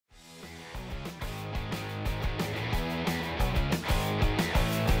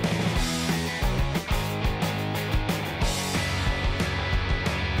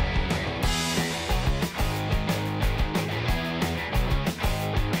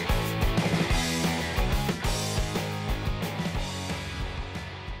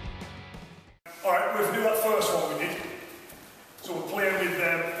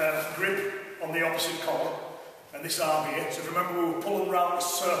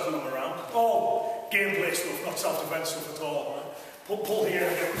circle them around. All gameplay stuff, not self-defense stuff at all. Right? Pull here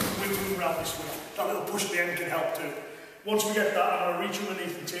and get wing around this way. That little push at the end can help too. Once we get that, I'm going to reach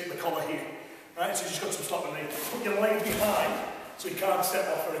underneath and take the collar here. Right, so you just got some slack underneath. Put your leg behind so you can't step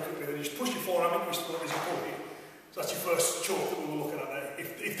off very quickly. Then you just push your forearm into his foot as you pull here. So that's your first choke that we were looking at there.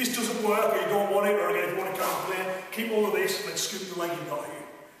 If this doesn't work or you don't want it, or again if you want to counterplay, keep all of this and then scoop the leg you've got here.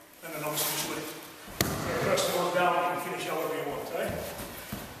 And then obviously just lift. So first one down, you can finish however you want, eh?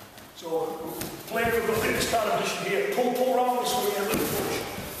 So play, we've got this kind of position here. Pull round this way and little push.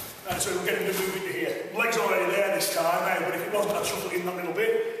 And so we'll get him to move into here. Leg's already there this time, eh? But if it wasn't, I'd shuffle in that little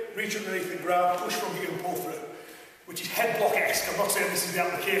bit, reach underneath the ground, push from here and pull through. Which is head block-esque. I'm not saying this is the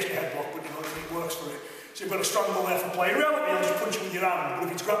application of head block, but you know, it works for it. So you've got a strangle there for play. In reality, you'll just punch it with your hand, but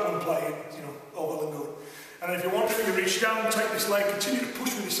if it's grappling play, it's, you know, all well and good. And then if you want to, you reach down, take this leg, continue to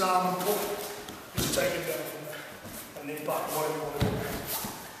push with this arm and pull. Just take it down from there. And then back, whatever you want to do.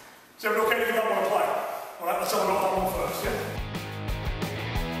 Is everyone okay if you don't want to play? Alright, let's have a look at that one first, yeah?